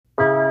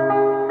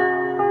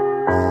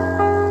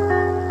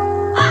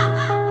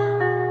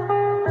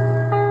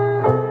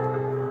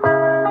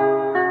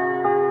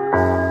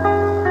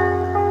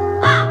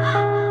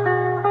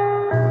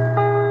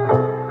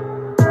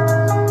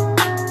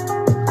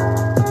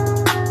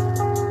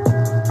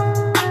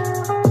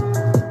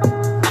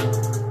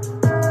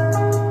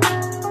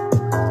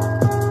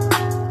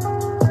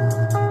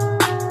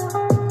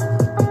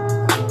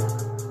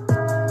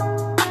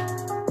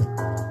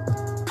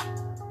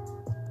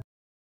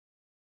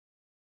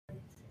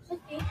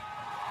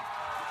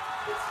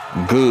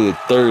Good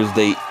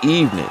Thursday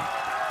evening.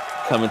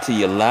 Coming to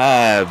you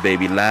live,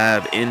 baby,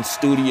 live in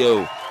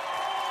studio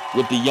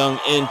with the young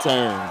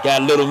intern.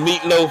 Got little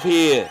meatloaf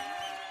here.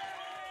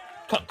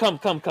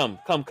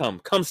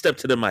 Come, step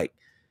to the mic.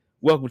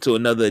 Welcome to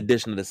another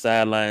edition of the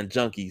Sideline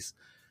Junkies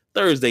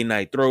Thursday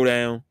night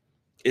throwdown.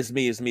 It's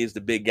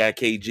the big guy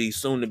KG,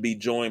 soon to be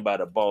joined by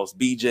the boss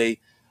BJ.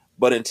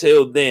 But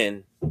until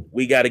then,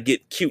 we got to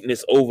get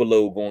cuteness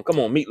overload going. Come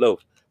on, meatloaf.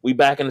 We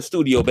back in the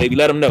studio, baby.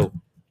 Let them know.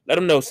 Let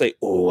them know. Say,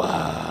 oh,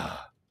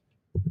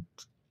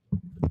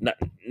 Not,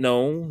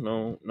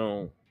 no.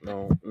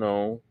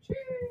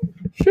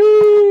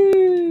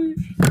 Sheesh.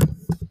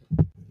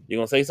 You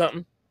gonna say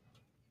something?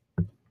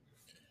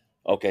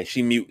 Okay,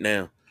 she mute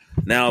now.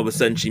 Now all of a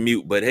sudden she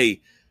mute. But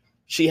hey,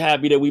 she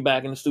happy that we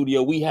back in the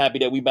studio. We happy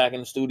that we back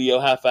in the studio.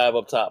 High five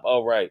up top.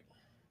 All right.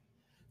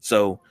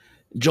 So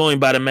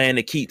joined by the man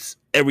that keeps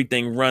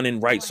everything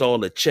running, writes all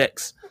the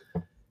checks,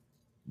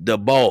 the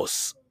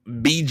boss,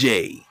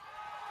 BJ.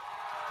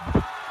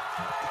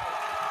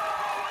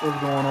 What's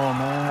going on,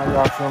 man? How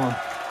y'all feeling?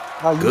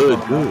 How you Good,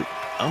 feeling, man? good.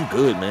 I'm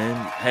good, man.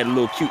 Had a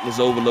little cuteness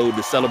overload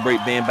to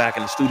celebrate being back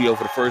in the studio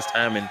for the first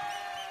time in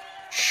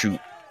shoot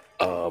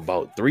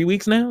about 3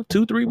 weeks now,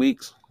 2-3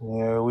 weeks.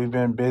 Yeah, we've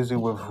been busy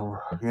with,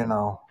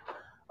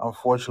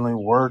 unfortunately,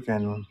 work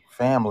and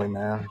family,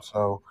 man.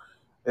 So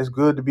it's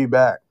good to be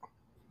back.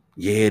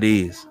 Yeah, it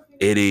is.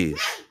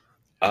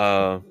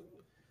 uh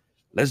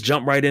let's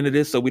jump right into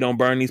this so we don't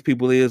burn these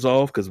people's ears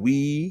off, because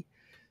we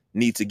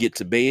need to get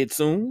to bed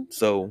soon.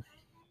 So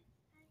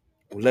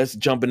let's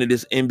jump into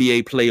this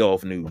NBA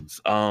playoff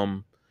news.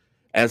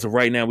 As of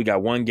right now, we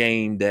got one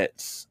game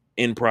that's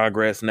in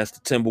progress, and that's the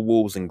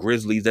Timberwolves and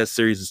Grizzlies. That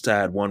series is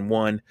tied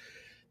 1-1.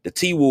 The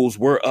T-Wolves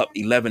were up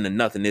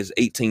 11-0. It's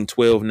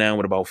 18-12 now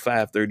with about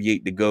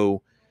 5:38 to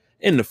go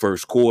in the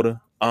first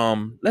quarter.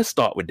 Let's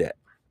start with that.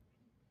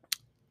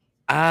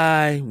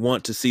 I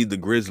want to see the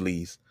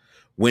Grizzlies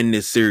win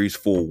this series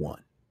 4-1.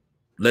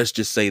 Let's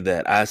just say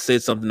that. I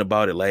said something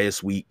about it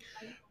last week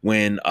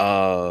when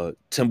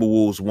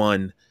Timberwolves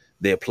won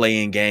their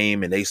playing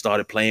game and they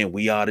started playing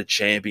We Are the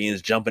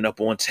Champions, jumping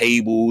up on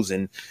tables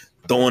and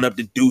throwing up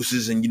the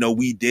deuces, and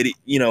we did it.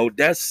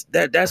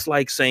 That's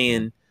like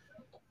saying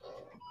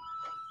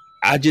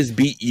I just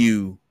beat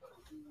you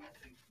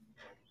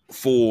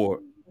for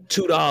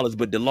 $2,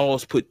 but the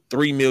laws put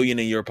 $3 million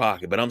in your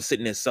pocket. But I'm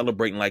sitting there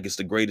celebrating like it's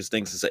the greatest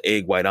thing since an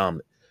egg white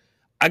omelet.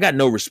 I got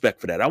no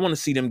respect for that. I want to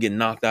see them get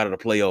knocked out of the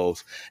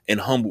playoffs and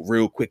humbled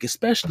real quick,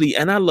 especially.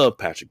 And I love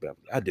Patrick Beverley.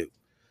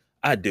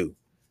 I do.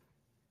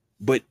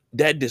 But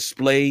that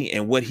display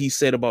and what he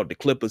said about the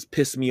Clippers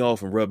pissed me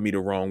off and rubbed me the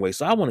wrong way.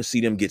 So I want to see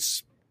them get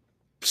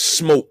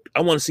smoked.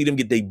 I want to see them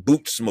get their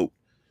boots smoked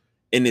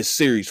in this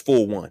series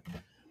 4-1.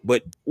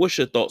 But what's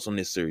your thoughts on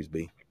this series,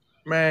 B?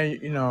 Man,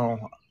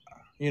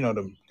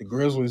 the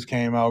Grizzlies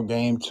came out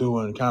game 2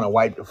 and kind of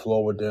wiped the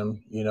floor with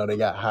them. They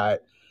got hot.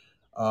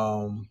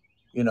 Um,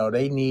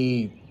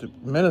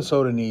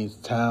 Minnesota needs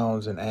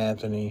Towns and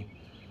Anthony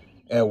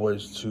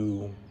Edwards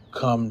to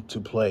come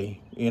to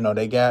play.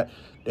 They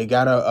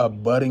got a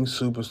budding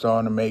superstar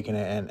in the making,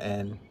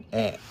 and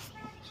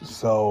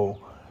so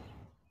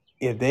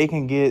if they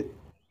can get,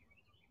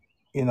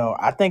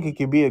 I think it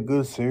could be a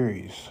good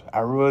series. I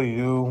really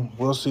do.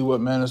 We'll see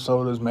what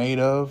Minnesota's made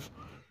of.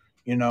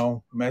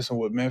 Messing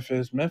with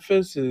Memphis.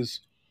 Memphis is,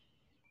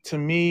 to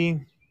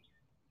me,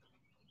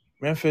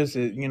 Memphis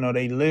is,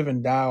 they live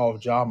and die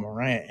off Ja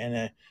Morant.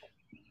 And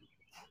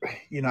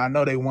I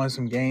know they won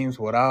some games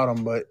without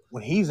him, but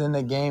when he's in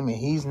the game and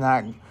he's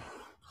not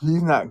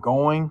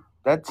going,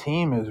 that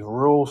team is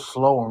real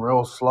slow and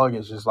real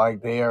sluggish. It's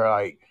like they are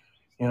like,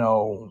 you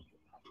know,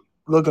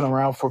 looking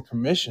around for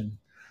permission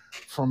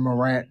from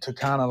Morant to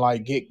kind of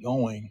like get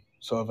going.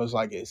 So if it's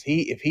like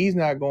if he's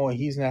not going,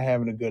 he's not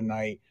having a good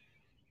night.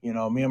 Me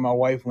and my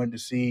wife went to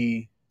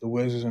see the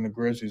Wizards and the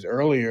Grizzlies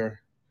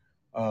earlier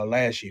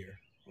last year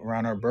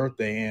around her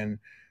birthday, and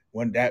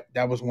when that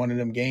was one of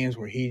them games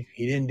where he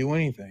didn't do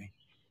anything.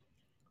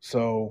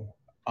 So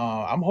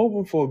I'm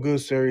hoping for a good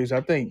series. I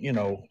think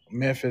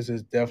Memphis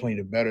is definitely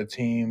the better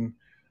team,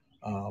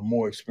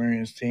 more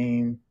experienced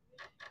team.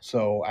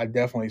 So I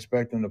definitely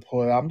expect them to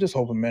pull it out. I'm just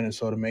hoping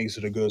Minnesota makes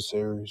it a good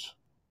series.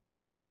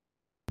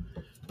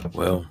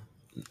 Well,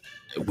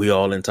 we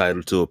all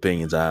entitled to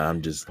opinions.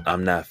 I'm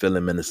not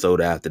feeling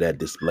Minnesota after that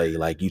display.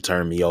 Like, you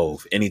turned me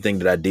off. Anything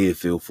that I did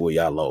feel for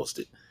you, I lost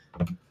it.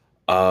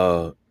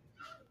 Uh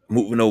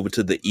Moving over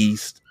to the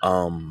East,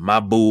 my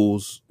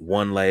Bulls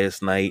won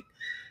last night,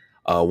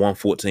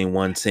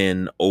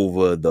 114-110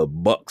 over the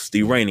Bucks,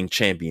 the reigning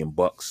champion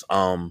Bucks.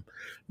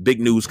 Big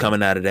news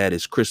coming out of that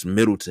is Chris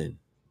Middleton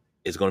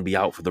is going to be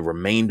out for the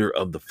remainder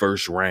of the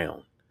first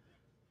round.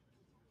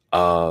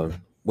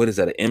 What is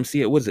that? An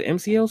MCL? What is it?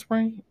 MCL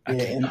sprain?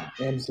 Yeah,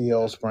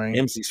 MCL sprain.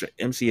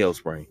 MCL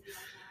sprain.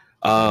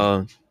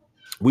 Uh,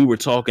 we were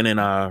talking in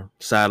our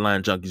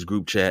Sideline Junkies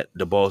group chat.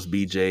 The boss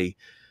BJ,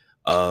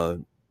 uh,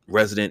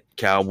 resident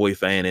Cowboy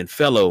fan and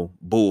fellow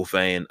Bull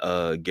fan,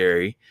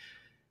 Gary,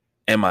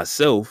 and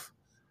myself,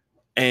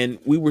 and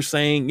we were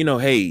saying,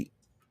 hey,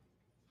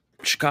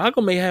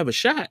 Chicago may have a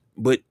shot,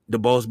 but the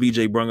boss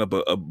BJ brought up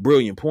a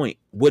brilliant point.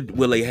 What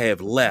will they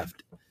have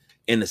left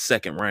in the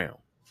second round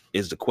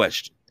is the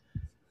question.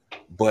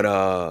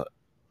 But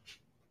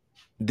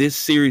this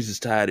series is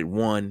tied at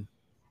 1,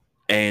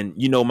 and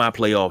you know my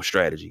playoff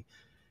strategy.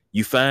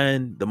 You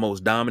find the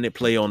most dominant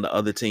player on the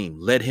other team.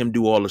 Let him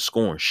do all the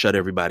scoring. Shut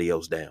everybody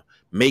else down.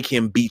 Make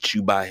him beat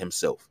you by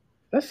himself.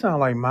 That sounds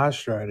like my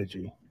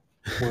strategy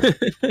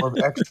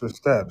with extra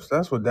steps.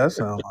 That's what that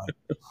sounds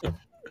like.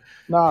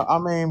 No, I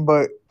mean,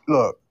 but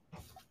look,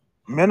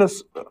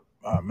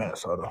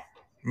 Minnesota,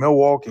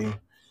 Milwaukee,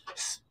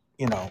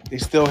 they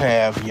still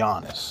have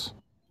Giannis.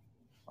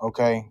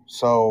 Okay,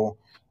 so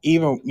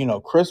even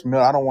Chris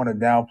Middleton, I don't want to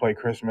downplay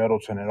Chris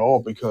Middleton at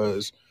all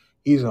because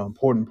he's an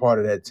important part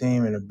of that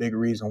team and a big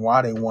reason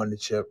why they won the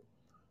chip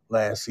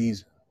last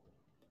season.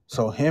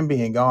 So him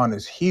being gone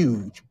is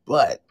huge,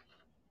 but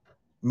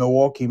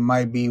Milwaukee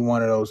might be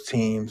one of those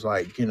teams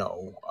like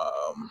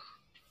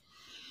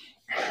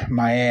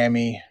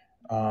Miami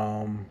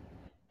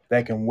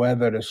that can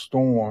weather the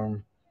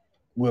storm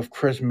with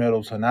Chris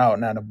Middleton out.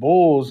 Now the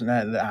Bulls,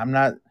 I'm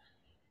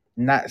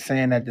not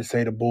saying that to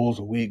say the Bulls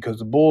are weak because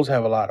the Bulls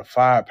have a lot of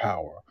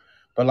firepower.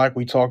 But like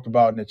we talked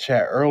about in the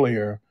chat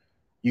earlier,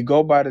 you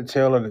go by the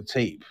tail of the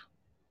tape.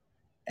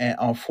 And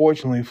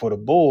unfortunately for the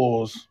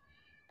Bulls,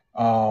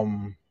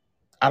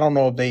 I don't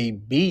know if they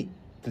beat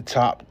the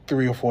top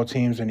 3 or 4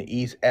 teams in the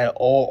East at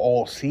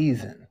all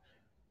season.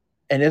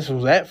 And this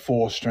was at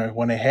full strength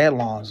when they had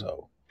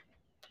Lonzo.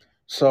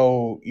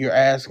 So you're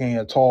asking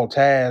a tall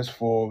task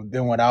for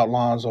them without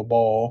Lonzo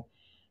Ball.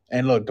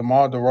 And look,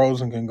 DeMar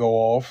DeRozan can go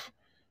off.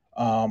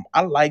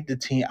 I like the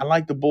team. I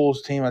like the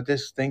Bulls team. I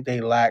just think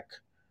they lack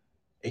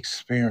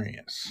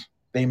experience.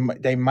 They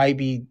might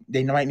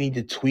need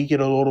to tweak it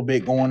a little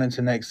bit going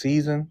into next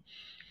season.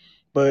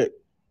 But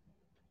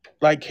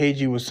like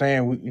KG was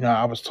saying,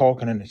 I was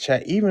talking in the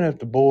chat. Even if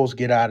the Bulls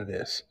get out of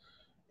this,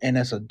 and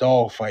it's a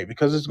dog fight,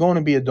 because it's going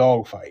to be a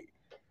dog fight.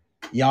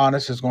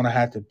 Giannis is going to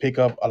have to pick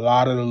up a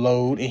lot of the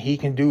load, and he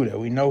can do that.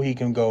 We know he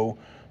can go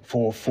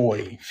for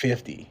 40,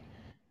 50.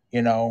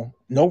 No,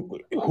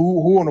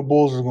 who on the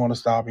Bulls is going to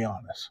stop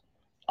Giannis?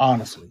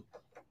 Honestly,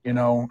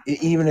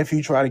 even if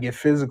you try to get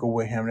physical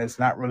with him, it's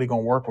not really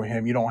going to work with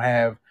him. You don't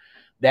have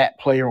that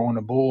player on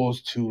the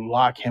Bulls to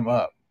lock him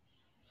up.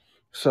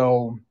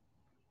 So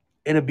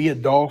it'll be a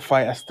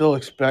dogfight. I still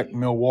expect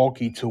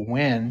Milwaukee to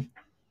win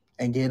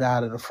and get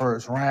out of the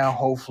first round.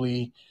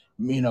 Hopefully,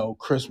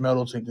 Chris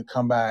Middleton could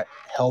come back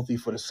healthy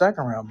for the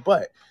second round.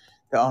 But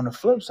on the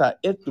flip side,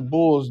 if the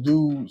Bulls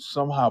do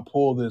somehow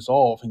pull this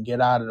off and get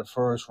out of the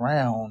first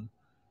round,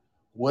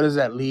 what does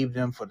that leave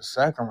them for the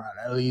second round?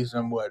 That leaves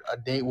them a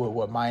date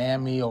with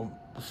Miami or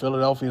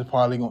Philadelphia is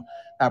probably going.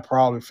 Not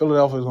probably.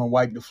 Philadelphia is going to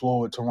wipe the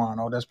floor with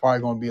Toronto. That's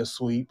probably going to be a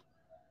sweep.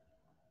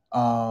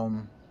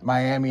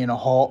 Miami and the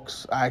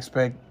Hawks. I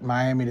expect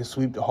Miami to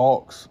sweep the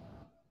Hawks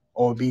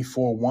or be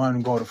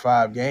 4-1, go to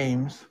 5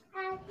 games.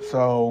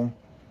 So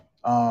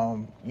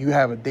you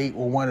have a date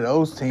with one of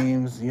those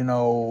teams.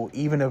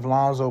 Even if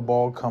Lonzo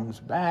Ball comes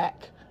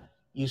back,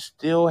 you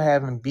still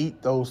haven't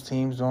beat those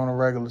teams during a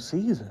regular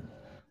season.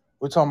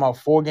 We're talking about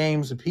 4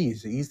 games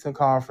apiece. The Eastern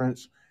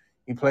Conference,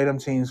 you play them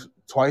teams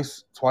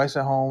twice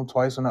at home,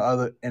 twice on the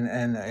other,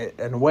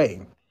 and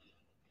away.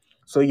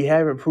 So you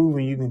haven't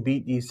proven you can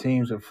beat these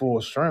teams at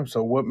full strength.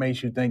 So what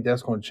makes you think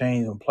that's going to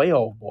change in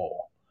playoff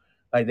ball?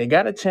 Like, they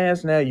got a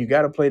chance now. You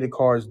got to play the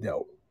cards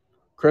dealt.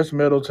 Chris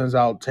Middleton's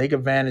out. Take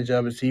advantage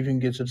of it. See if you can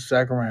get to the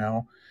second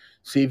round.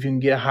 See if you can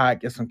get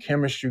hot, get some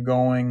chemistry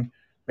going.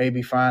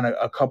 Maybe find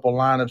a couple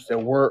lineups that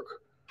work.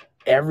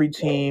 Every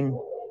team,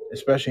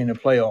 especially in the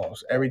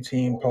playoffs, every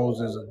team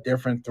poses a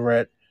different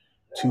threat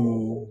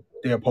to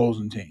the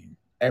opposing team.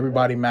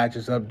 Everybody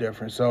matches up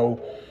different. So,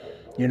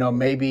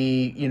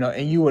 maybe,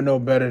 and you would know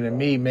better than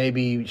me,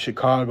 maybe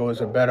Chicago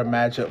is a better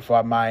matchup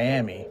for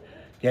Miami.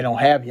 They don't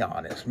have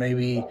Giannis.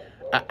 Maybe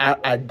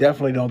I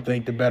definitely don't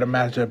think the better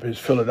matchup is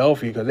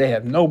Philadelphia because they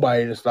have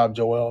nobody to stop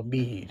Joel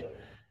Embiid.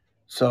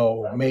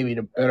 So maybe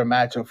the better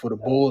matchup for the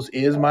Bulls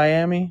is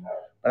Miami,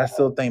 but I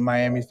still think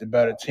Miami's the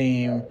better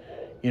team.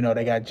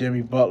 They got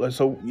Jimmy Butler.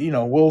 So,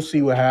 we'll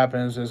see what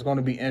happens. It's going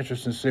to be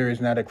interesting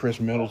series now that Chris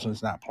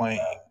Middleton's not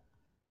playing.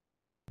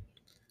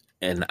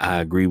 And I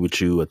agree with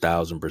you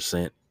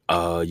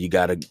 1,000%. You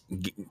got to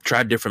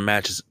try different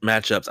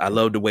matchups. I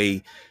love the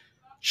way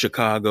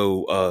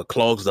Chicago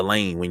clogs the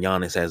lane when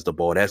Giannis has the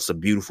ball. That's a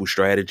beautiful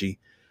strategy.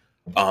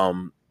 But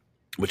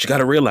you got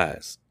to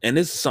realize, and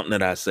this is something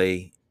that I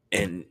say,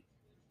 and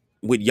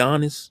with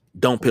Giannis,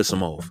 don't piss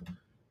him off.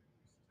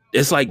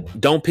 It's like,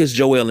 don't piss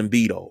Joel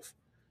Embiid off.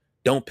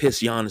 Don't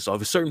piss Giannis off.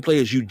 There's certain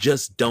players you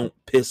just don't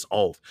piss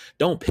off.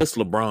 Don't piss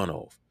LeBron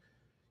off.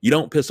 You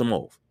don't piss him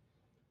off,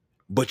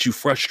 but you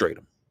frustrate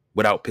him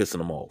without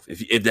pissing him off,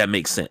 if that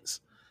makes sense.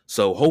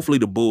 So hopefully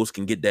the Bulls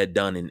can get that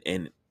done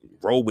and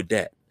roll with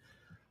that.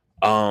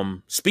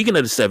 Speaking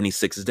of the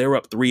 76ers, they're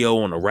up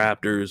 3-0 on the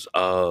Raptors.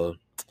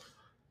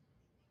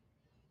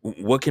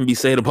 What can be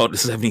said about the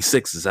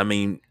 76ers? I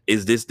mean,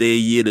 is this their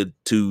year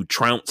to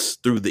trounce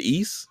through the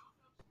East?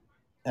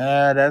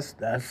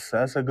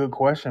 That's a good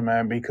question,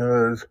 man,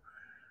 because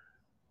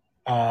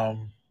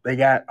they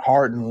got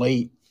Harden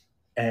late,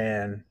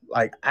 and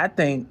like I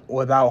think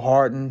without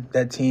Harden,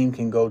 that team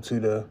can go to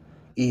the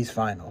East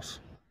Finals.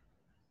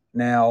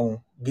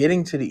 Now,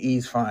 getting to the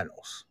East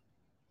Finals,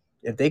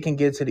 if they can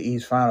get to the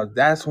East Finals,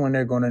 that's when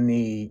they're going to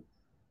need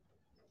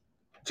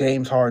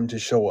James Harden to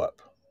show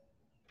up.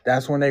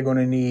 That's when they're going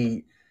to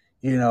need,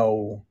 you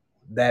know,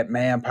 that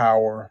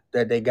manpower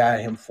that they got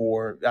him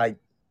for. Like,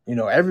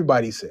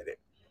 everybody said it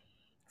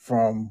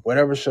from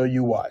whatever show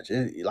you watch.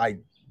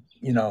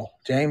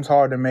 James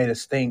Harden made a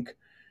stink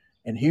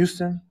in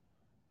Houston.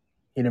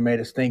 He done made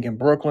a stink in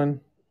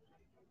Brooklyn.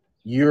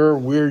 You're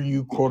where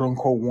you quote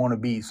unquote want to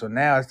be. So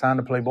now it's time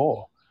to play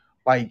ball.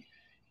 Like,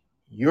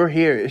 you're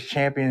here, it's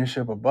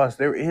championship or bust.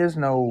 There is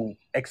no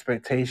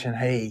expectation,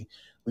 hey,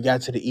 we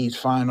got to the East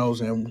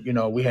Finals and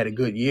we had a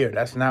good year.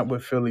 That's not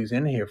what Philly's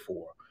in here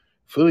for.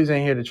 Philly's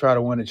in here to try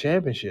to win a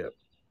championship.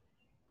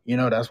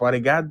 That's why they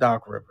got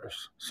Doc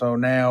Rivers. So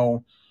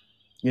now,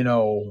 you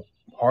know,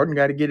 Harden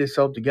got to get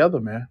himself together,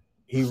 man.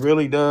 He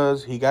really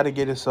does. He got to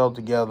get himself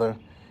together.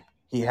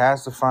 He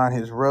has to find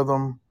his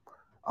rhythm.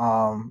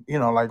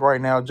 Like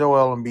right now,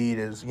 Joel Embiid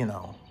is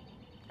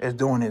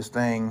doing his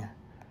thing.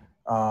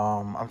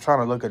 I'm trying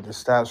to look at the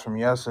stats from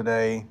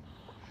yesterday.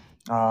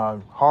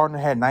 Harden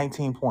had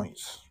 19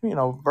 points.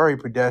 Very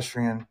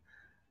pedestrian.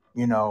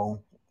 You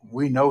know,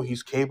 we know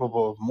he's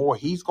capable of more.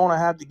 He's going to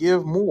have to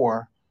give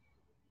more.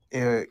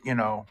 And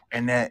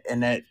that,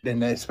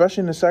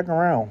 especially in the second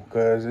round,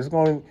 because it's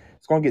going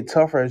to get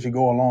tougher as you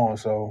go along.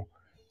 So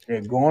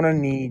they're going to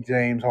need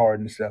James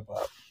Harden to step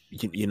up.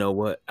 You know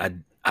what?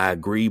 I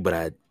agree,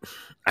 but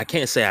I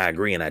can't say I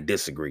agree and I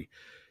disagree.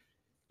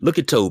 Look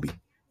at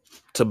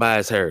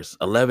Tobias Harris,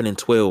 11 and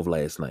 12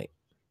 last night.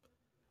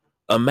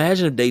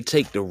 Imagine if they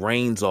take the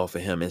reins off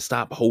of him and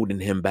stop holding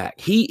him back.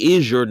 He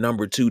is your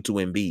number two to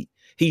Embiid.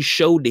 He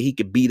showed that he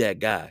could be that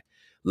guy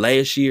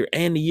last year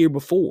and the year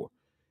before.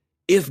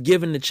 If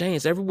given the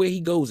chance, everywhere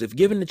he goes, if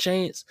given the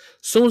chance,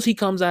 soon as he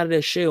comes out of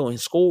that shell and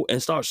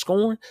starts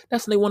scoring,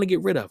 that's when they want to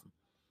get rid of him.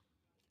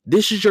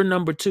 This is your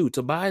number two.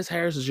 Tobias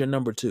Harris is your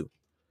number two.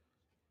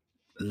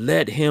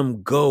 Let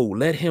him go.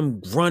 Let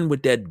him run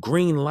with that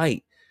green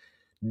light.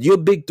 Your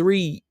big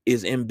three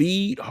is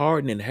Embiid,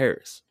 Harden, and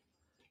Harris.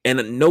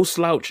 And no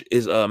slouch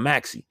is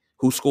Maxey,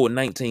 who scored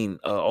 19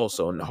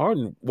 also. And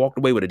Harden walked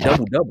away with a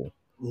double-double.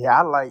 Yeah,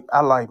 I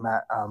like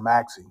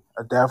Maxi.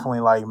 I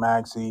definitely like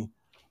Maxi.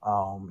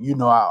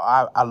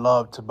 I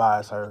love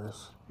Tobias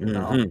Harris.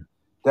 Mm-hmm.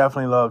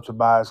 Definitely love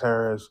Tobias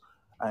Harris.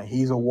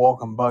 He's a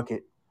walking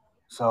bucket.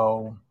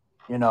 So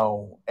and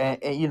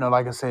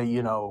like I said,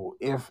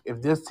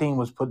 if this team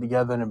was put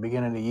together in the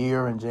beginning of the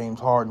year and James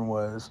Harden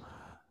was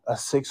a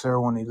Sixer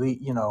when the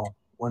league,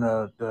 when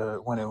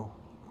the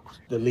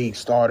league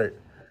started,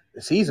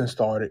 the season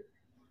started,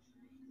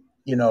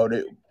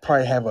 they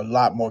probably have a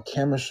lot more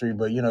chemistry.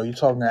 But you're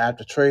talking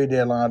after trade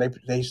deadline,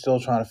 they still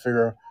trying to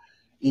figure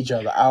each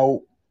other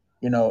out.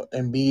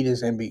 Embiid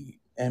is Embiid.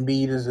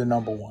 Embiid is the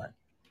number one.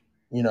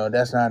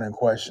 That's not in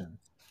question.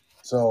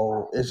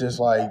 So it's just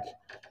like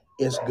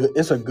it's good.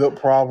 It's a good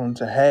problem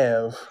to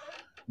have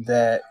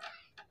that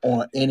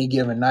on any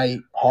given night,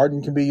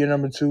 Harden can be your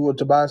number two, or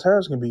Tobias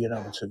Harris can be your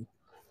number two,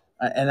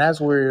 and that's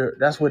where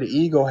the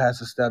ego has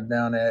to step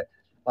down. At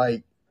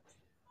like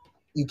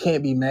you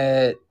can't be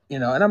mad,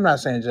 And I'm not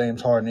saying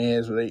James Harden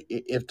is, but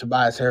if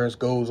Tobias Harris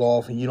goes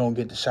off and you don't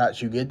get the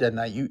shots you get that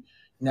night, you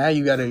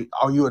got to.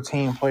 Are you a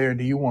team player?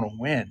 Do you want to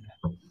win?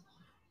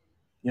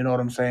 You know what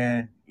I'm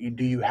saying?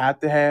 Do you have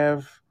to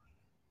have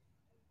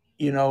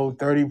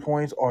 30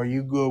 points? Or are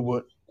you good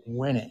with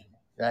winning?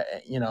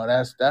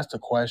 That's the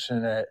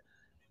question that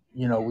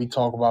we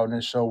talk about in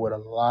this show with a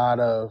lot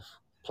of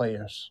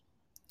players.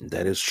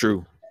 That is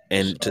true.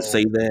 And to So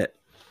say that,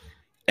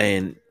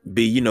 and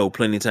B,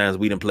 plenty of times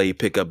we done played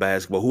pickup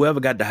basketball. Whoever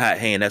got the hot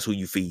hand, that's who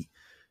you feed.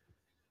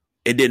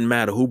 It didn't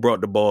matter who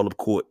brought the ball up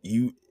court.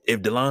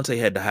 If Delonte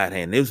had the hot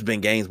hand, there's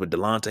been games where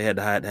Delonte had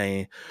the hot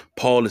hand,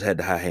 Paul has had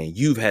the hot hand,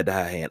 you've had the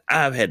hot hand,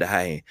 I've had the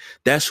hot hand.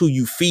 That's who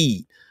you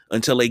feed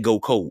until they go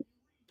cold.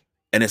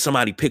 And then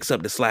somebody picks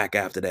up the slack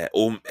after that.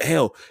 Or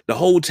hell, the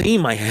whole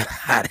team might have a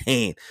hot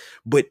hand.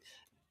 But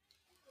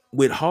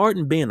with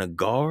Harden being a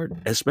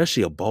guard,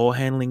 especially a ball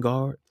handling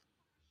guard,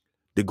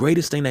 the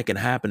greatest thing that can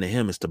happen to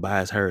him is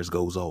Tobias Harris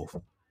goes off.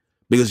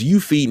 Because you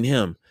feeding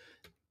him,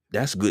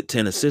 that's good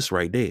 10 assists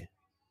right there.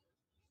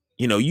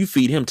 You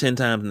feed him 10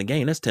 times in the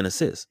game, that's 10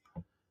 assists.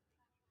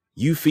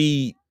 You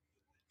feed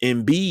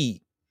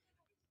Embiid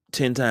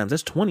 10 times,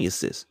 that's 20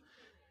 assists.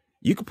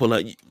 You can pull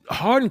out,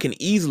 Harden can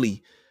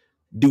easily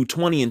do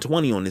 20 and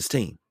 20 on this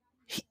team.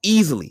 He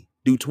easily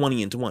do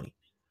 20 and 20.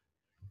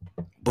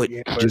 But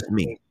yeah, but just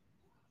me.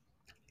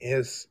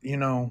 it's we're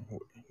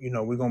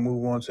gonna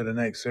move on to the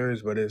next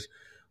series, but it's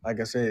like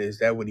I said, is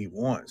that what he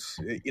wants?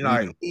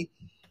 Mm,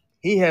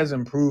 He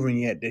hasn't proven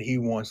yet that he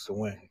wants to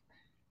win.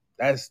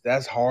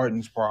 That's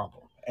Harden's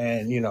problem.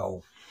 And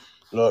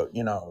look,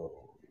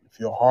 if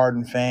you're a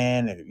Harden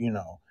fan,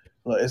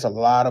 look, it's a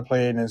lot of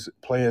players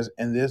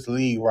in this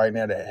league right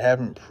now that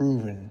haven't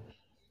proven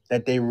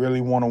that they really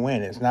want to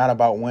win. It's not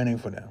about winning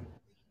for them.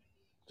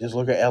 Just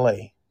look at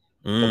LA.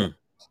 Mm,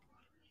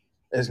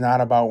 It's not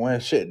about winning.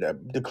 Shit,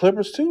 the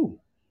Clippers too.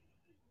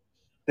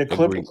 The agreed.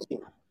 Clippers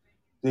too.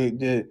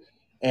 The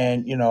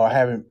and I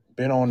haven't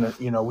been on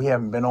the we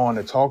haven't been on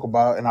to talk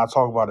about, and I'll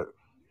talk about it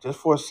just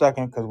for a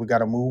second because we got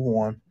to move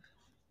on.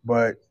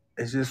 But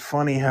it's just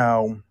funny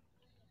how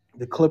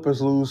the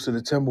Clippers lose to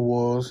the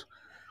Timberwolves,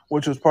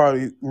 which was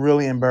probably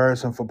really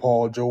embarrassing for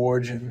Paul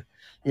George, and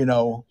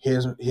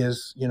his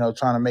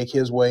trying to make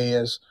his way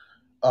as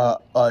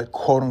a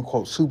quote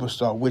unquote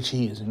superstar, which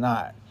he is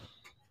not.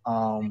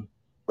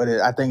 But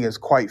I think it's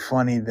quite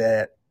funny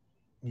that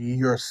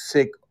you're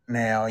sick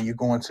now. You're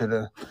going to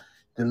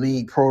the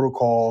league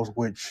protocols,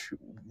 which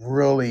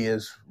really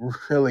is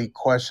really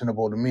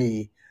questionable to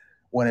me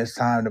when it's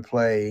time to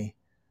play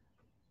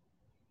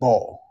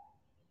ball.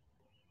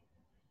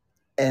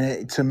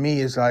 And to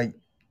me, it's like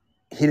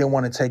he didn't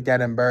want to take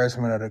that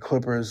embarrassment of the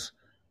Clippers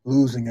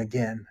losing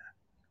again.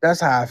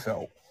 That's how I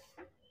felt.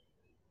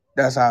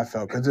 That's how I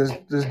felt because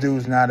this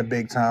dude's not a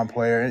big time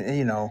player,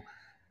 and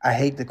I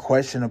hate to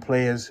question a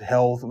player's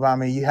health. But I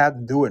mean, you have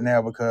to do it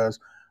now because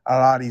a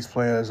lot of these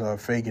players are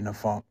faking the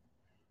funk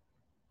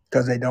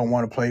because they don't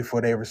want to play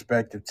for their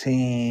respective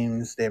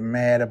teams. They're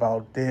mad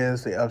about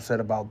this. They're upset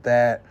about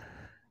that.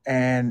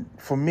 And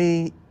for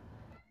me,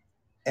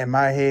 in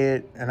my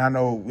head, and I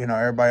know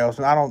everybody else.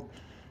 I don't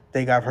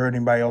think I've heard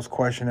anybody else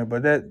question it,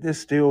 but that this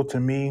still to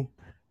me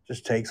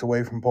just takes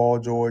away from Paul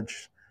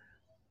George,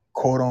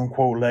 quote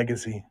unquote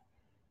legacy.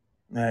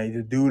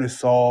 The dude is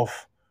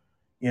soft.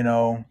 He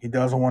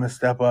doesn't want to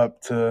step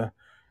up to.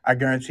 I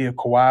guarantee if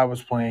Kawhi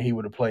was playing, he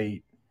would have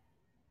played.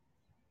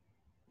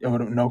 It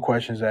would have no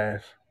questions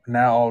asked.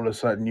 Now all of a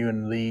sudden you're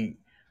in the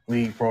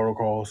league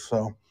protocols.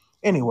 So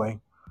anyway,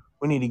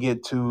 we need to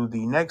get to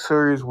the next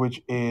series,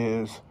 which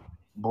is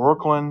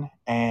Brooklyn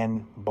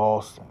and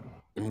Boston.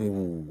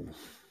 Ooh.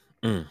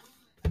 Mm.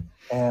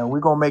 And we're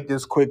gonna make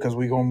this quick because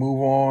we're gonna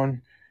move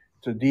on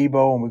to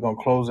Debo and we're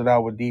gonna close it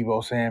out with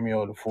Debo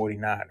Samuel, the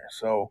 49ers.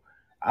 So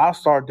I'll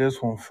start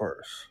this one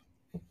first.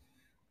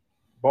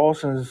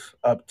 Boston's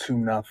up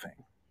 2-0.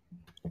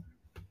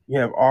 You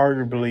have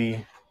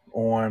arguably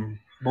on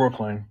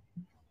Brooklyn,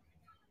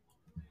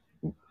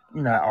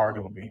 not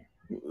arguably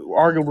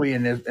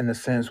in the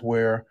sense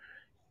where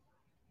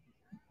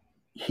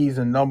he's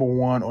a number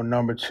one or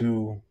number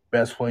two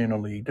best player in the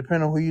league,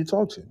 depending on who you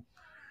talk to.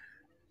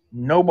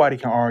 Nobody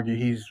can argue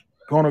he's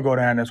going to go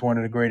down as one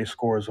of the greatest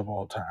scorers of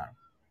all time.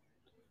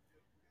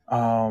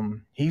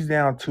 He's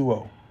down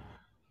 2-0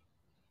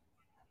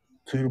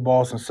 to the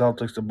Boston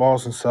Celtics. The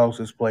Boston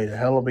Celtics played a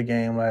hell of a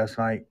game last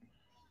night,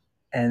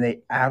 and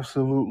they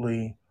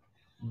absolutely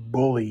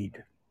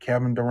bullied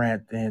Kevin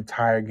Durant the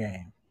entire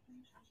game.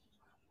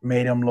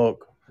 Made him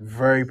look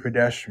very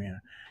pedestrian.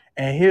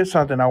 And here's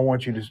something I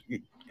want you to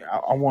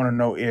I want to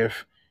know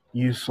if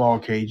you saw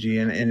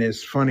KG, and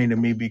it's funny to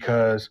me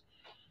because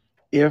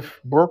if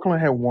Brooklyn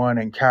had won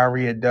and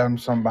Kyrie had done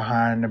some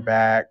behind the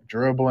back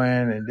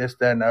dribbling and this,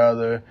 that, and the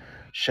other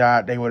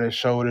shot, they would have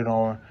showed it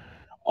on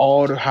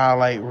all the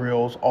highlight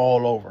reels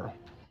all over.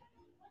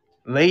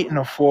 Late in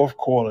the fourth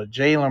quarter,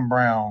 Jalen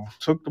Brown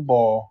took the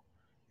ball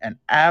and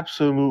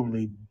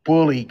absolutely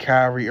bullied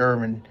Kyrie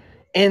Irving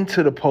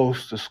into the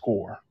post to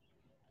score.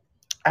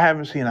 I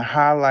haven't seen a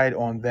highlight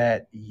on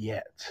that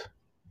yet.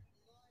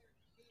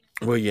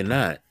 Well, you're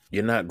not.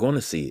 You're not going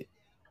to see it.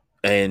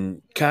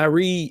 And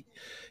Kyrie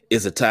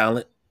is a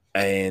talent.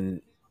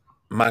 And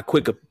my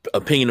quick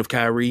opinion of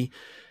Kyrie,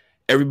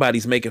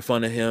 everybody's making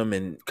fun of him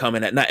and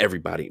coming at, not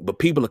everybody, but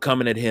people are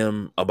coming at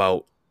him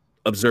about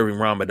observing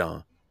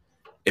Ramadan.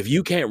 If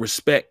you can't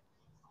respect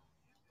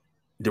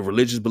the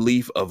religious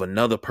belief of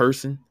another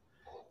person,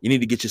 you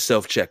need to get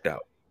yourself checked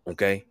out.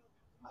 Okay.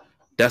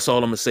 That's all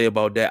I'm going to say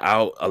about that.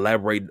 I'll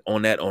elaborate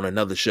on that on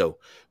another show.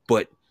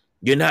 But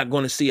you're not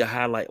going to see a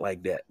highlight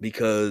like that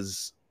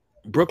because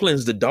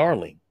Brooklyn's the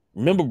darling.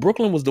 Remember,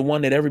 Brooklyn was the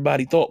one that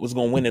everybody thought was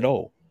going to win it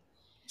all.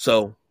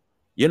 So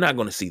you're not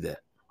going to see that.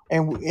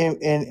 And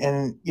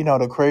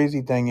the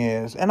crazy thing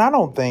is, and I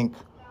don't think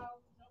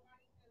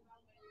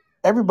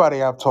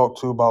everybody I've talked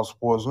to about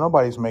sports,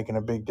 nobody's making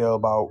a big deal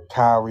about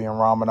Kyrie and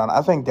Ramadan.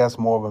 I think that's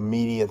more of a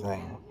media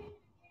thing.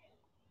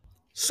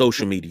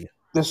 Social media.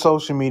 The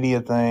social media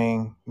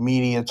thing,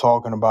 media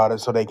talking about it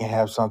so they can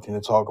have something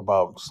to talk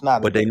about. It's not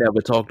a But they big.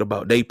 never talked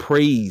about, they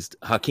praised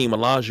Hakeem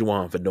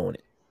Olajuwon for doing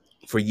it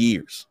for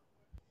years.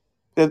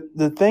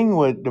 The thing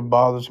that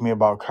bothers me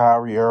about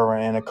Kyrie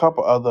Irving and a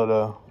couple other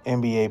the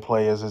NBA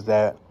players is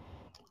that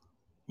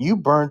you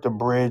burnt the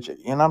bridge,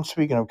 and I'm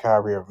speaking of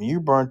Kyrie Irving. You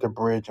burnt the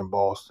bridge in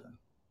Boston,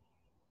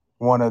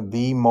 one of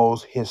the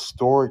most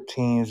historic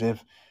teams,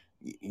 if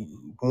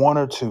one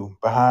or two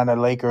behind the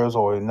Lakers,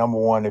 or number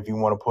one if you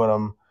want to put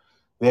them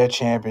their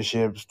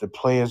championships, the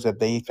players that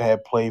they've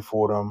had play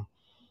for them.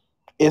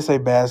 It's a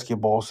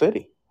basketball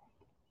city.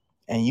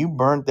 And you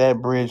burnt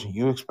that bridge and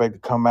you expect to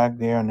come back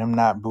there and them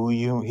not boo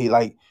you.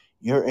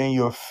 You're in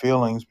your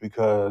feelings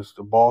because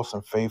the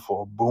Boston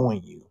faithful are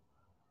booing you.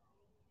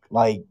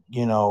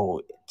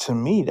 To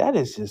me, that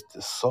is just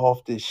the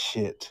softest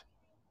shit.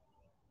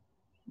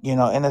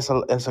 And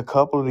it's a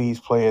couple of these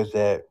players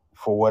that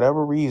for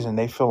whatever reason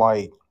they feel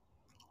like,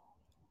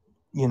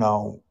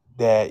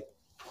 that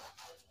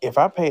if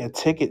I pay a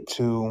ticket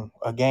to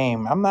a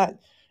game, I'm not.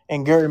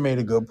 And Gary made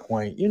a good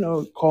point.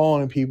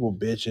 Calling people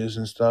bitches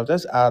and stuff,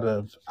 that's out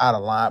of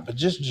line. But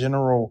just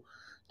general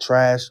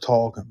trash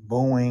talk and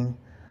booing,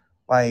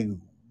 like,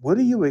 what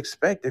do you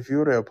expect if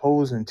you're the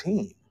opposing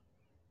team?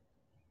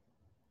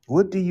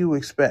 What do you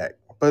expect?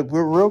 But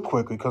we're real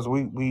quickly because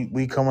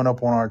we coming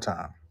up on our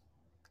time,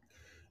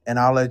 and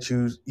I'll let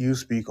you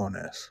speak on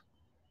this.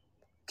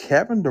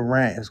 Kevin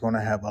Durant is going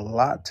to have a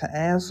lot to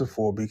answer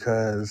for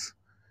because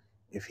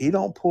if he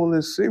don't pull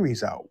this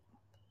series out,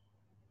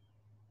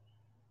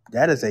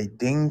 that is a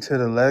ding to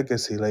the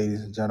legacy,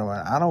 ladies and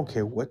gentlemen. I don't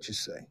care what you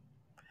say.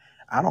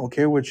 I don't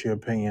care what your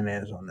opinion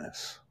is on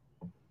this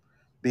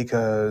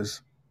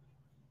because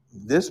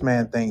this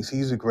man thinks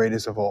he's the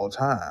greatest of all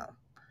time.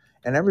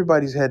 And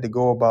everybody's had to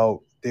go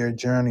about their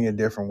journey a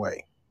different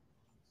way.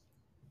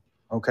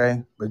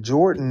 Okay? But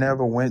Jordan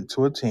never went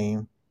to a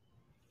team,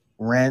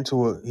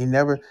 he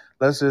never,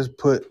 let's just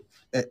put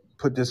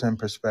this in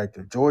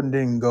perspective. Jordan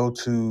didn't go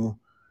to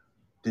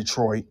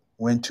Detroit,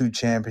 win 2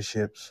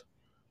 championships,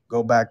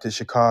 go back to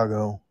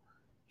Chicago,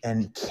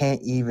 and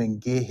can't even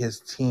get his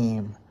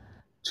team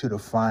to the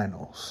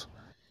finals.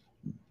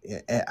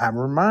 And I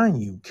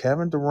remind you,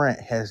 Kevin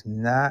Durant has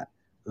not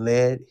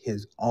led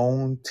his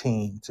own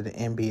team to the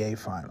NBA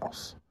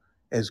finals.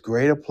 As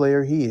great a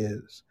player he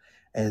is,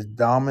 as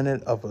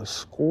dominant of a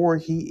scorer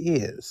he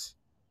is,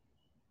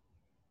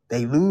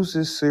 they lose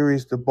this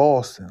series to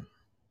Boston.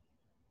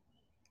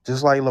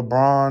 Just like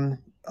LeBron,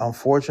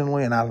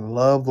 unfortunately, and I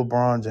love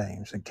LeBron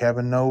James, and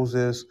Kevin knows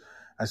this.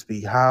 I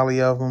speak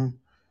highly of him,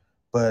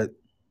 but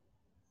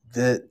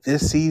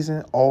this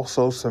season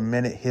also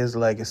cemented his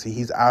legacy.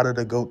 He's out of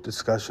the GOAT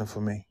discussion for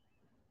me.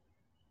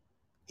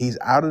 He's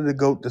out of the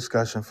GOAT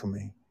discussion for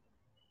me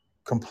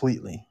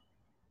completely.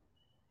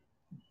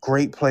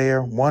 Great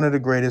player, one of the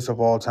greatest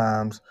of all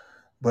times,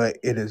 but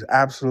it is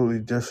absolutely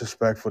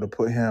disrespectful to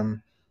put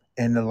him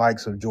in the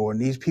likes of Jordan.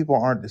 These people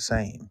aren't the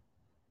same.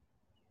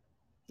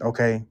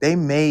 Okay? They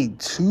made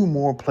 2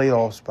 more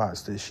playoff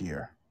spots this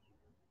year.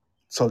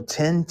 So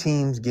 10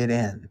 teams get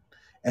in,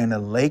 and the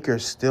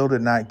Lakers still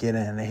did not get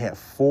in. They had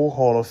 4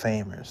 Hall of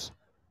Famers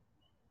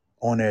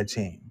on their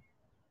team.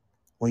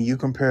 When you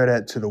compare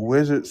that to the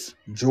Wizards,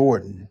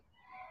 Jordan,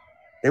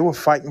 they were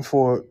fighting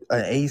for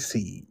an A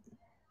seed.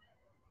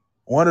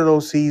 One of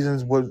those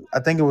seasons was,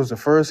 I think it was the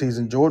first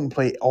season, Jordan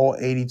played all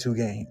 82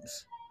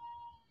 games.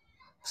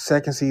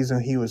 Second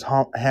season, he was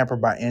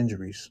hampered by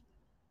injuries.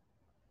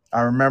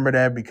 I remember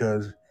that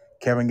because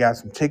Kevin got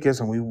some tickets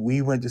and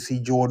we went to see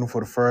Jordan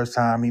for the first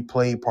time. He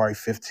played probably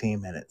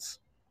 15 minutes.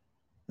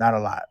 Not a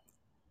lot.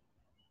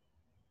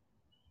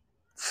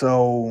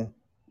 So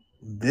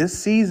this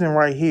season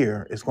right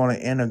here is going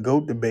to end a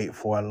GOAT debate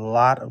for a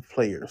lot of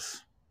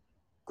players.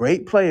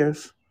 Great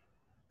players,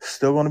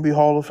 still going to be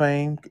Hall of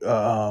Fame.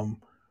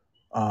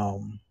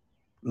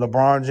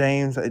 LeBron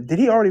James, did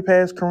he already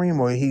pass Kareem,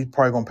 or he's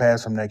probably going to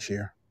pass him next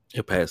year?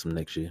 He'll pass him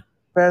next year.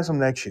 Pass him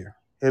next year.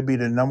 He'll be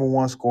the number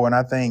one scorer, and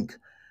I think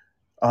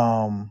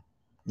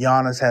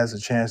Giannis has a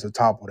chance to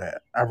topple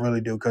that. I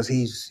really do, because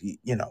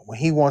when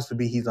he wants to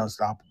be, he's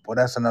unstoppable.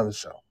 That's another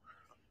show.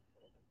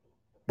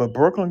 But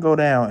Brooklyn go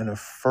down in the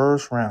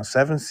first round,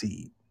 7th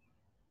seed.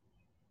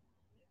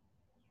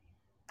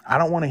 I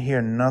don't want to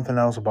hear nothing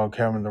else about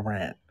Kevin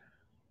Durant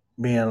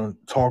being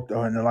talked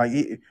on.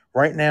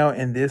 Right now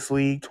in this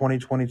league,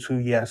 2022,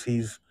 yes,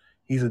 he's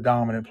a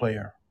dominant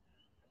player.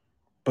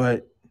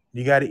 But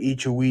you got to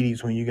eat your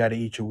Wheaties when you got to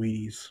eat your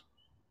Wheaties.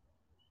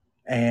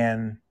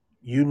 And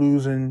you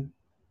losing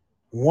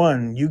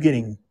you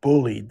getting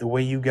bullied the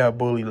way you got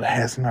bullied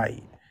last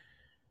night.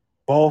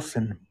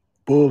 Boston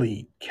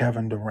bullied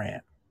Kevin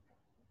Durant.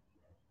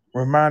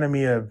 Reminded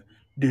me of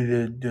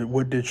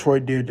what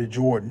Detroit did to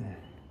Jordan.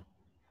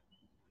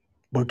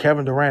 But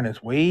Kevin Durant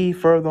is way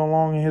further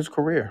along in his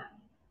career.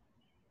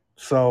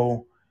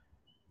 So,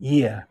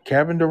 yeah,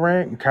 Kevin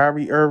Durant and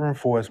Kyrie Irving,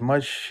 for as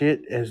much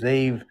shit as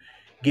they've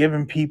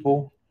given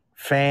people,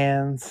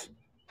 fans,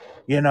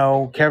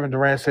 Kevin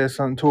Durant said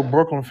something to a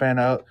Brooklyn fan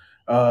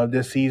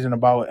this season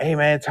about, hey,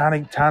 man,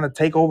 time to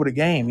take over the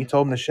game. He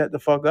told him to shut the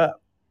fuck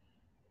up.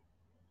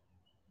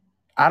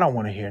 I don't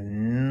want to hear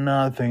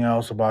nothing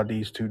else about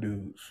these 2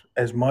 dudes.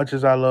 As much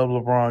as I love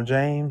LeBron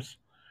James,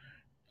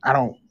 I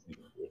don't.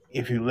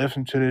 If you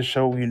listen to this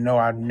show, you know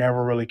I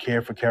never really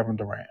cared for Kevin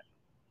Durant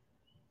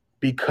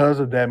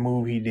because of that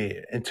move he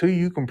did. Until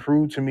you can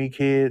prove to me,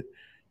 kid,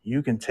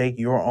 you can take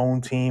your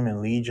own team and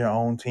lead your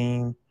own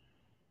team,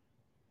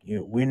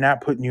 we're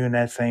not putting you in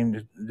that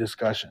same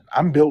discussion.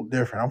 I'm built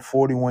different. I'm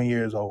 41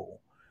 years old.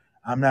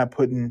 I'm not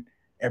putting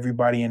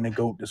everybody in the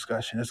GOAT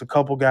discussion. There's a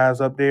couple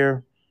guys up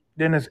there.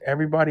 Then there's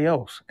everybody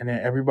else. And then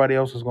everybody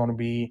else is going to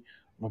be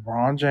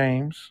LeBron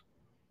James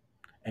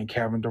and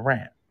Kevin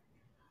Durant.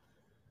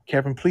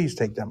 Kevin, please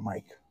take that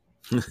mic.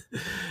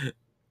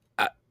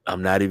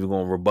 I'm not even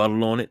going to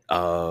rebuttal on it.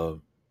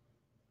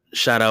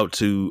 shout out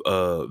to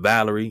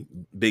Valerie,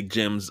 Big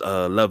Jim's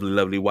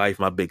lovely wife,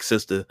 my big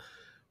sister,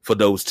 for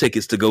those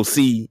tickets to go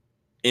see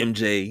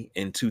MJ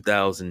in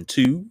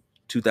 2002,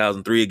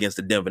 2003 against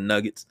the Denver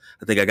Nuggets.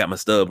 I think I got my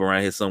stub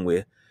around here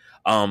somewhere.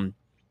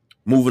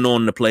 Moving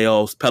on in the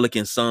playoffs,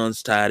 Pelicans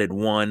Suns tied at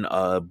 1.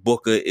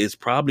 Booker is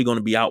probably going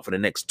to be out for the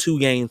next 2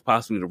 games,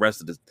 possibly the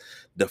rest of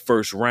the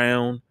first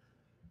round.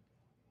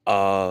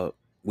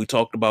 We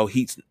talked about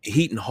Heat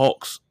and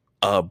Hawks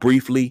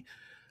briefly.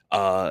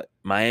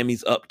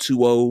 Miami's up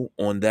 2-0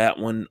 on that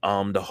one.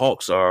 The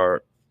Hawks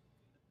are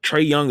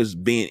Trae Young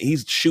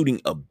he's shooting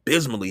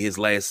abysmally his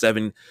last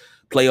 7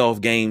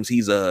 playoff games.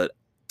 He's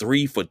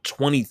 3 for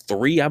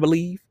 23, I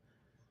believe.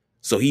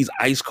 So he's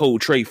ice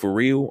cold Trae for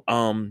real.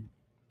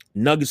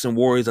 Nuggets and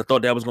Warriors, I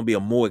thought that was going to be a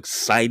more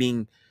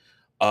exciting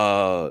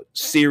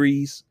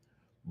series,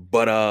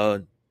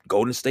 but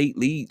Golden State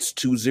leads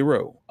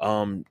 2-0.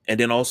 And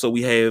then also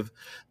we have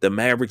the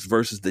Mavericks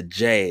versus the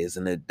Jazz,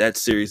 and that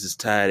series is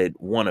tied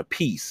at 1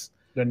 apiece.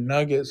 The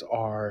Nuggets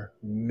are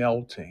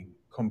melting,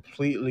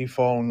 completely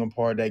falling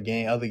apart. That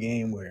other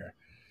game where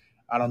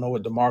I don't know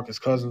what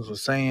DeMarcus Cousins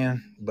was saying,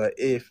 but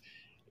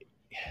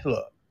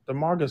look,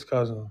 DeMarcus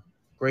Cousins,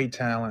 great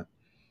talent,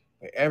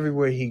 but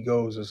everywhere he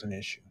goes is an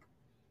issue.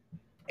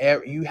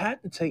 You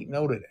have to take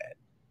note of that.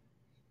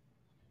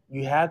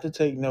 You have to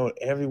take note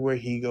everywhere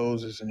he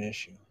goes is an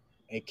issue.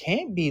 It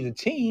can't be the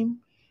team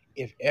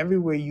if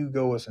everywhere you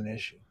go is an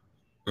issue.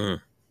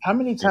 How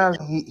many times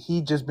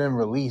he just been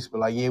released, but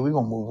like, yeah, we're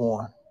gonna move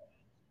on.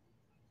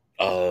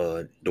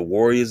 The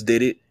Warriors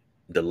did it,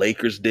 the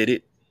Lakers did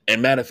it,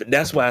 and matter of fact,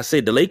 that's why I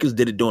said the Lakers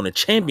did it during a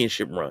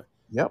championship run.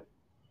 Yep.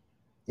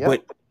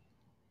 But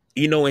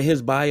in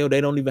his bio, they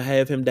don't even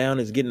have him down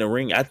as getting a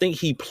ring. I think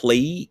he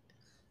played.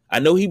 I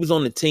know he was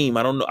on the team.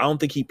 I don't know. I don't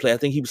think he played. I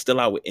think he was still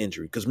out with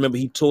injury because remember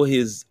he tore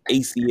his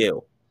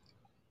ACL.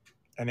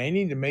 And they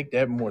need to make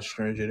that more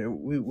stringent.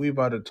 We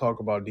about to talk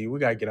about D. We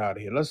gotta get out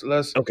of here. Let's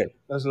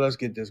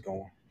get this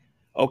going.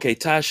 Okay,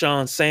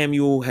 Tyshawn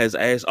Samuel has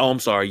asked. Oh, I'm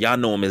sorry, y'all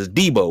know him as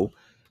Debo.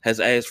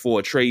 Has asked for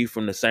a trade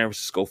from the San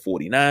Francisco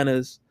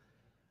 49ers.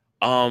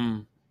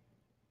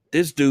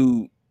 This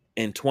dude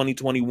in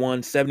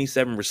 2021,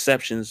 77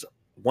 receptions,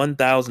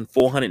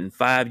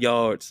 1,405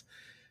 yards.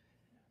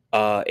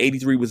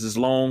 83 was his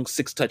long,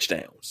 6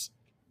 touchdowns.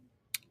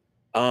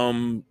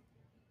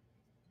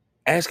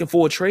 Asking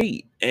for a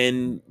trade,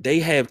 and they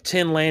have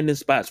 10 landing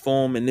spots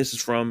for him, and this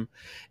is from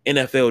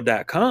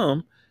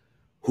NFL.com,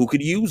 who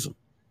could use him.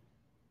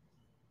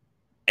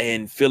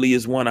 And Philly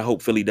is one. I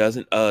hope Philly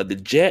doesn't. The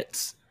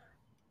Jets,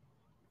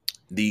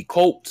 the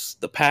Colts,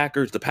 the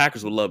Packers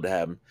would love to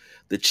have him.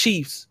 The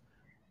Chiefs,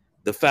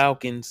 the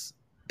Falcons,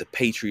 the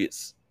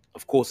Patriots.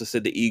 Of course, I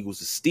said the Eagles,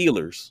 the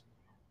Steelers,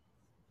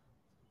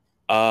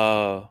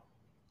 the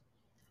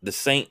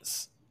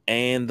Saints,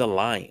 and the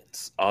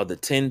Lions are the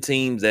 10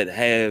 teams that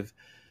have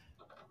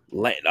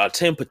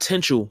 10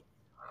 potential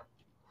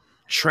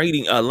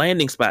trading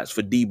landing spots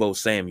for Debo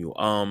Samuel.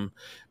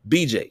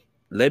 BJ,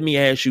 let me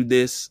ask you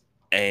this,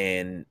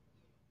 and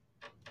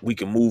we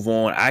can move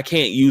on. I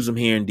can't use him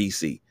here in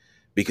DC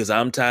because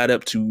I'm tied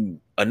up to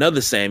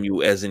another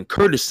Samuel, as in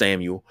Curtis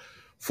Samuel,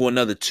 for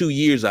another 2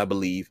 years, I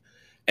believe.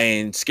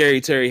 And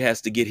Scary Terry has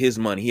to get his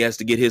money. He has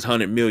to get his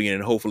 $100 million,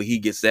 and hopefully he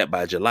gets that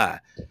by July.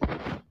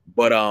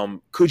 But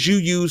could you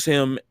use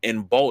him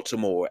in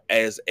Baltimore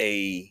as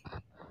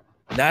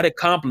not a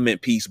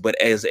compliment piece, but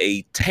as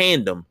a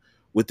tandem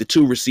with the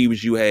 2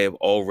 receivers you have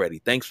already?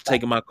 Thanks for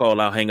taking my call.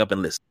 I'll hang up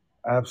and listen.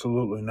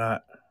 Absolutely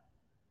not.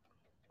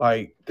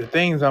 Like, the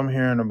things I'm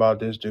hearing about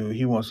this dude,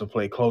 he wants to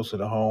play closer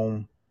to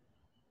home.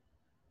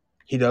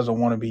 He doesn't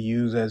want to be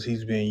used as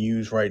he's being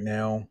used right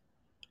now.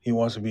 He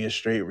wants to be a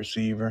straight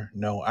receiver.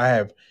 No,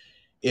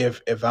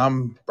 if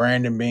I'm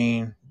Brandon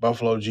Beane,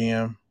 Buffalo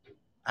GM,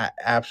 I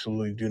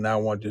absolutely do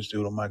not want this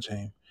dude on my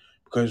team.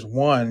 Because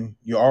 1,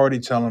 you're already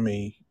telling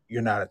me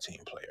you're not a team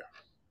player.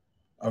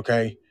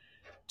 Okay?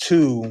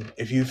 2,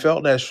 if you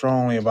felt that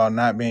strongly about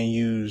not being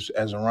used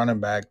as a running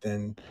back,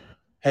 then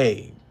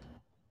hey,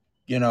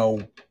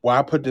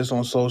 why put this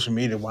on social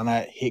media? Why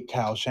not hit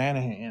Kyle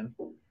Shanahan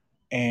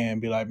and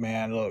be like,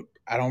 man, look,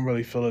 I don't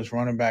really feel this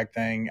running back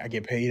thing. I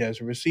get paid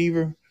as a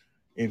receiver.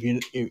 If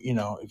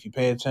you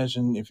pay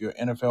attention, if you're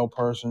an NFL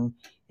person,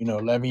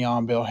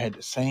 Le'Veon Bell had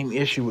the same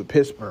issue with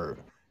Pittsburgh.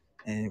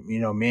 And, me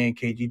and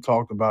KG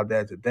talked about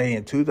that today.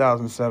 In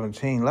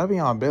 2017,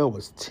 Le'Veon Bell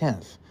was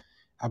 10th,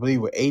 I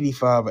believe, with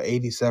 85 or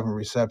 87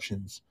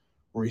 receptions,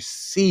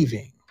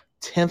 receiving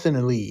 10th in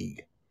the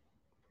league,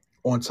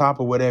 on top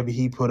of whatever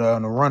he put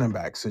on the running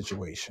back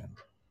situation.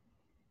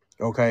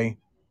 Okay?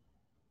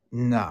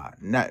 Nah,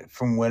 not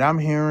from what I'm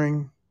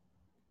hearing,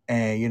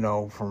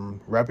 and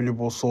from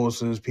reputable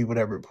sources, people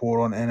that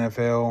report on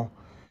NFL,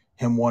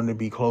 him wanting to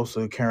be close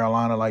to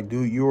Carolina. Like,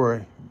 dude, you're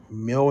a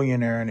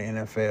millionaire in the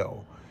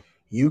NFL.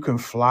 You can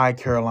fly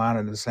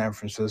Carolina to San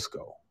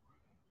Francisco.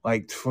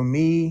 Like, for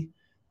me,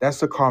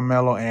 that's a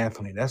Carmelo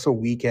Anthony. That's a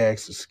weak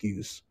ass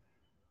excuse.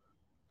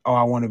 Oh,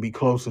 I want to be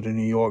closer to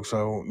New York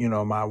so,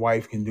 my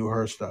wife can do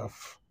her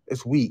stuff.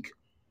 It's weak.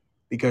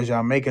 because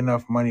y'all make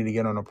enough money to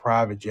get on a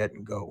private jet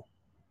and go.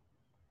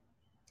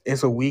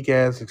 It's a weak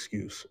ass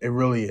excuse. It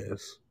really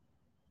is.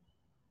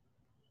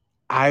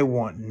 I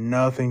want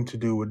nothing to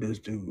do with this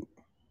dude.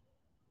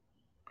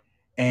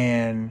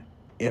 And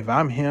if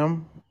I'm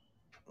him,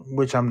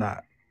 which I'm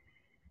not,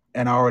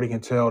 and I already can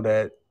tell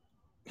that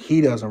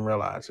he doesn't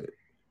realize it.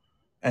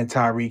 And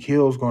Tyreek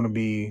Hill's going to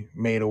be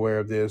made aware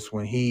of this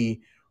when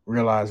he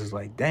realizes,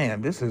 like,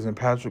 damn, this isn't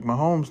Patrick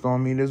Mahomes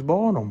throwing me this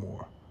ball no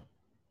more.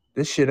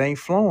 This shit ain't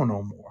flowing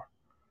no more.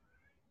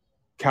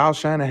 Kyle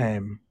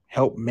Shanahan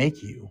helped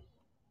make you.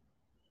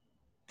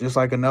 Just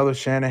like another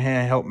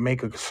Shanahan helped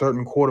make a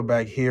certain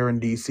quarterback here in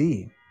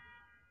DC.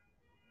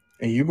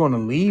 And you're going to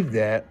leave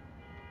that,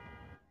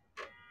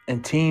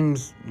 and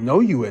teams know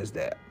you as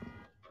that.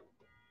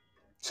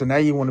 So now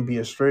you want to be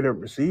a straight up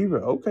receiver?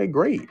 Okay,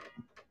 great.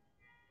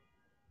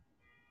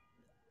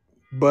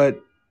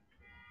 But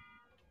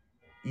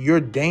you're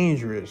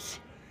dangerous.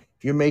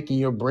 You're making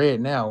your bread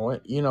now.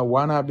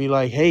 Why not be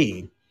like,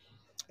 hey,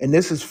 and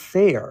this is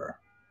fair.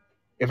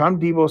 If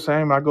I'm Debo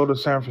Samuel, I go to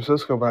San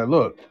Francisco, but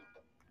look,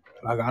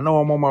 like I know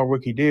I'm on my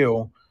rookie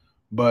deal,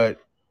 but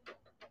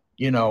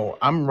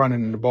I'm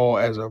running the ball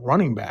as a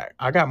running back.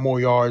 I got more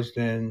yards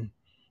than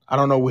I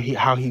don't know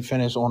how he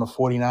finished on the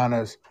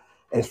 49ers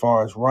as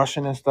far as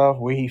rushing and stuff,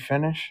 where he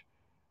finished.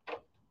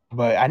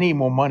 But I need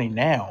more money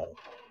now,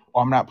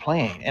 or I'm not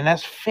playing. And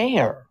that's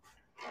fair.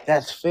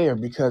 That's fair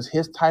because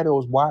his title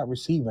is wide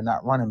receiver,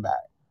 not running back.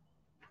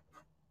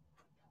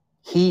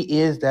 He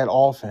is that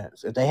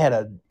offense. If they had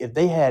a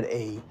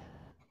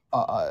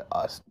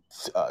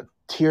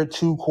tier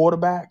 2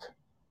 quarterback,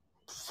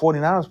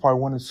 49ers probably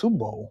won the Super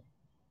Bowl.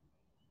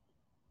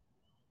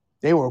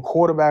 They were a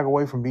quarterback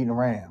away from beating the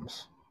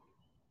Rams.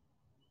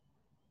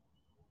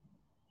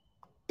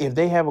 If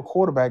they have a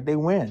quarterback, they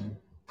win.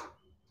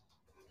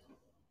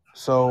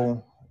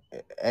 So,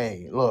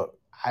 hey, look,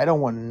 I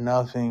don't want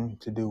nothing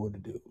to do with the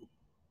dude.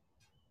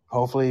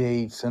 Hopefully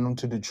they send him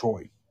to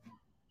Detroit.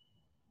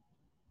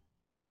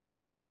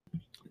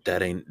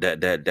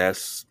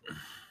 That's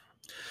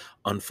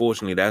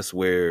unfortunately that's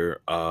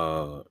where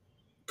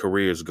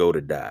careers go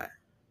to die,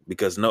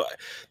 because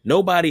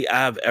nobody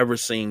I've ever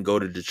seen go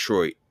to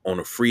Detroit on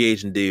a free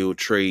agent deal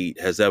trade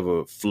has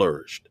ever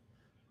flourished.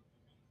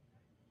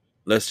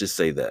 Let's just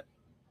say that.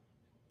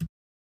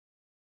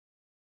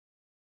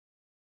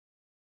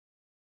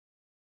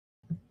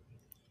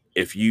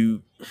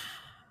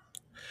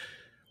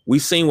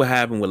 We've seen what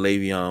happened with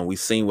Le'Veon. We've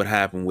seen what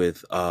happened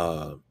with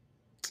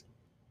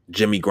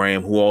Jimmy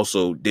Graham, who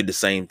also did the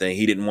same thing.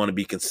 He didn't want to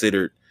be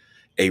considered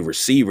a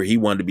receiver. He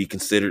wanted to be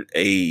considered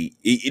he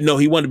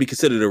wanted to be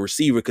considered a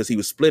receiver because he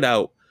was split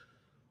out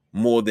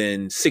more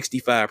than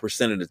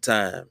 65% of the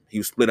time. He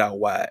was split out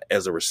wide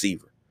as a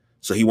receiver.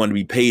 So he wanted to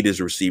be paid as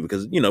a receiver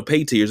because,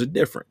 pay tiers are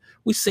different.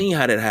 We've seen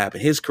how that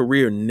happened. His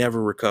career never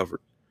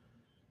recovered.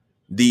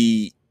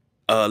 The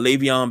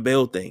Le'Veon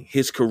Bell thing,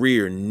 his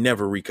career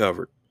never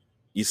recovered.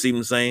 You see what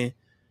I'm saying?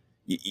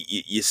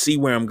 You see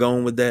where I'm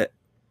going with that?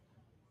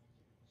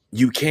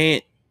 You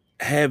can't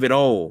have it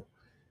all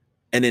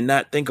and then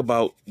not think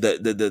about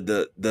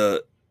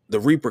the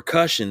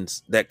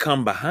repercussions that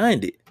come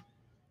behind it.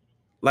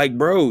 Like,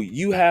 bro,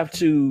 you have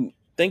to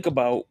think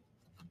about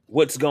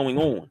what's going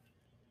on.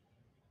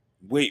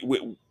 Wait,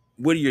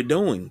 what are you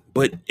doing?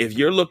 But if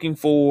you're looking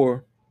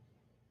for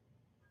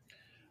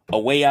a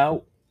way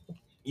out,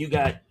 you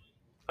got,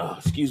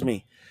 excuse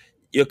me,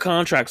 your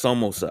contract's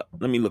almost up.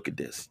 Let me look at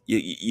this.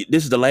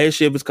 This is the last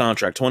year of his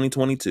contract,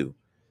 2022.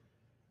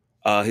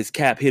 His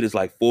cap hit is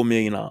like $4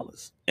 million.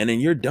 And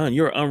then you're done.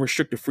 You're an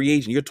unrestricted free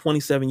agent. You're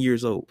 27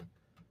 years old.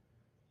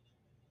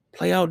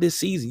 Play out this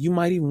season. You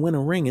might even win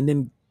a ring and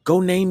then go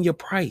name your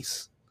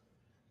price.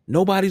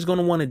 Nobody's going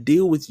to want to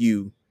deal with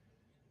you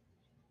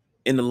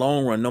in the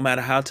long run, no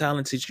matter how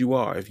talented you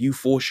are. If you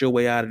force your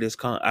way out of this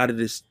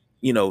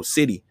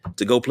city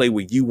to go play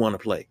where you want to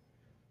play.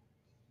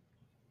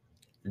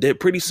 That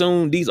pretty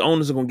soon these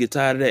owners are going to get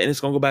tired of that, and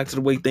it's going to go back to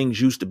the way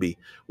things used to be,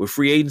 where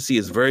free agency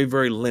is very,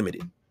 very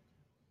limited.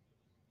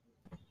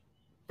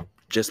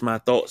 Just my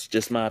thoughts,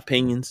 just my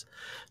opinions,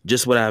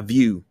 just what I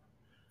view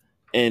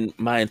and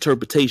my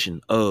interpretation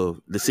of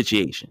the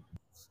situation.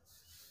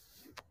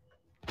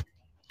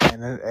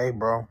 And hey,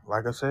 bro,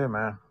 like I said,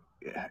 man,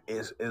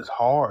 it's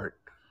hard.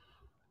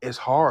 It's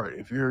hard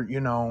if you're,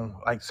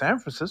 like San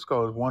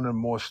Francisco is one of the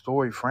more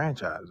storied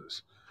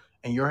franchises,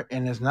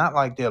 and it's not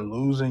like they're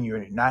losing.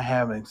 You're not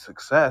having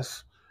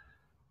success.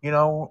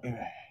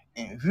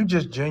 If you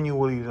just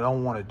genuinely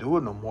don't want to do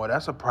it no more,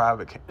 that's a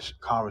private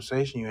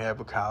conversation you have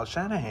with Kyle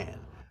Shanahan.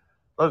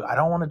 Look, I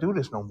don't want to do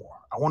this no more.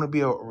 I want to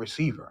be a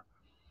receiver.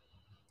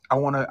 I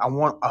want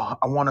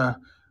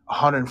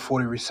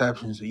 140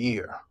 receptions a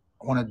year.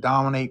 I want to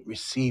dominate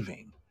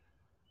receiving.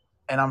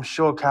 And I'm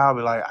sure Kyle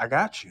will be like, I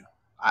got you.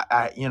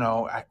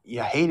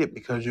 You hate it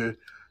because you're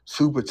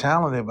super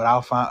talented, but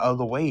I'll find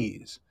other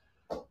ways.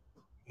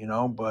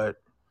 But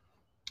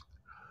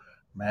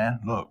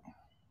man, look,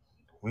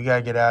 we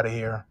gotta get out of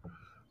here.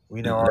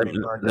 We done already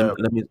burned up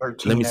let me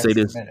 13 say extra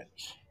this.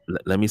 minutes.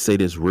 let me say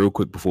this real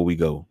quick before we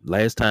go.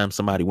 Last time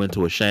somebody went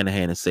to a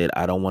Shanahan and said,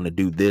 I don't want to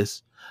do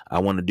this, I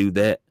want to do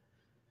that,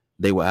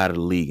 they were out of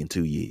the league in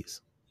 2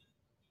 years.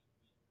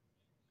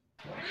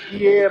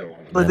 Yeah,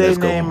 but Now their let's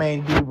go name home.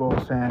 ain't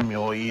Debo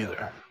Samuel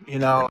either. You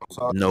know,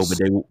 so No, but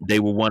they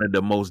were one of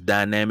the most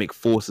dynamic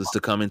forces to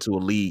come into a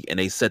league, and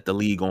they set the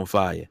league on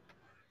fire.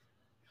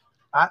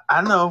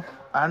 I know,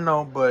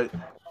 but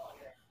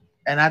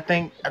I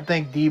think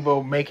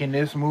Debo making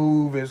this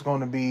move is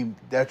going to be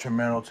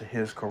detrimental to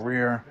his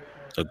career.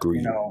 You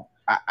Agreed. know,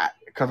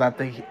 because I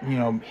think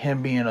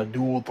him being a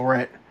dual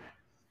threat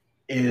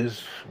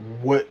is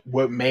what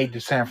made the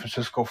San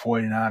Francisco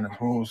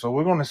 49ers move. So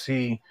we're going to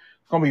see.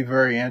 It's going to be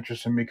very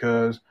interesting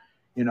because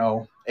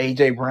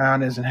AJ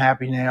Brown isn't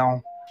happy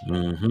now.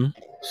 Mm-hmm.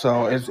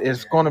 So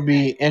it's going to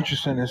be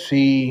interesting to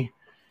see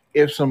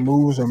if some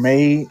moves are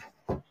made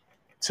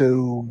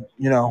to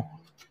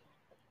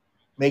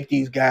make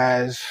these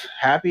guys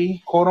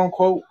happy, quote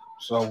unquote.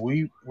 So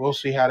we'll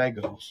see how that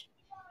goes.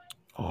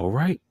 All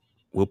right.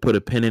 We'll put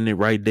a pin in it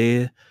right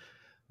there.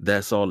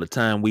 That's all the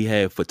time we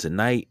have for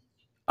tonight.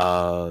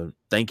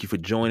 Thank you for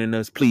joining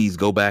us. Please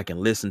go back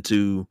and listen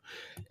to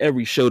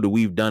every show that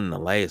we've done in the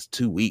last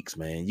 2 weeks,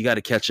 man. You got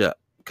to catch up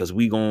because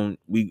we going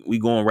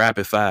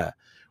rapid fire.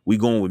 We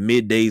going with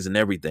middays and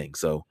everything.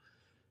 So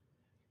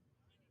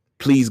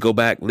please go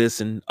back,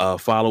 listen,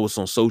 follow us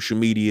on social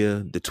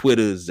media, the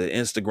Twitters, the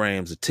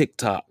Instagrams, the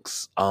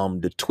TikToks,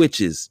 the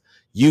Twitches,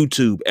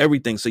 YouTube,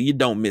 everything, so you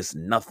don't miss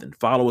nothing.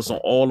 Follow us on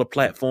all the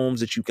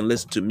platforms that you can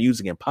listen to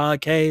music and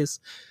podcasts: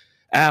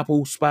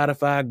 Apple,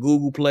 Spotify,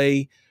 Google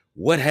Play,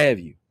 what have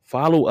you.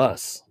 Follow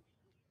us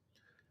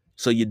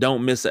so you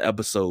don't miss an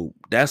episode.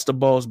 That's the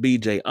boss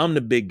BJ. I'm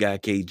the big guy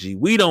KG.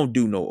 We don't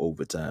do no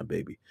overtime,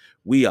 baby.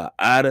 We are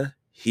out of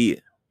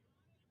here.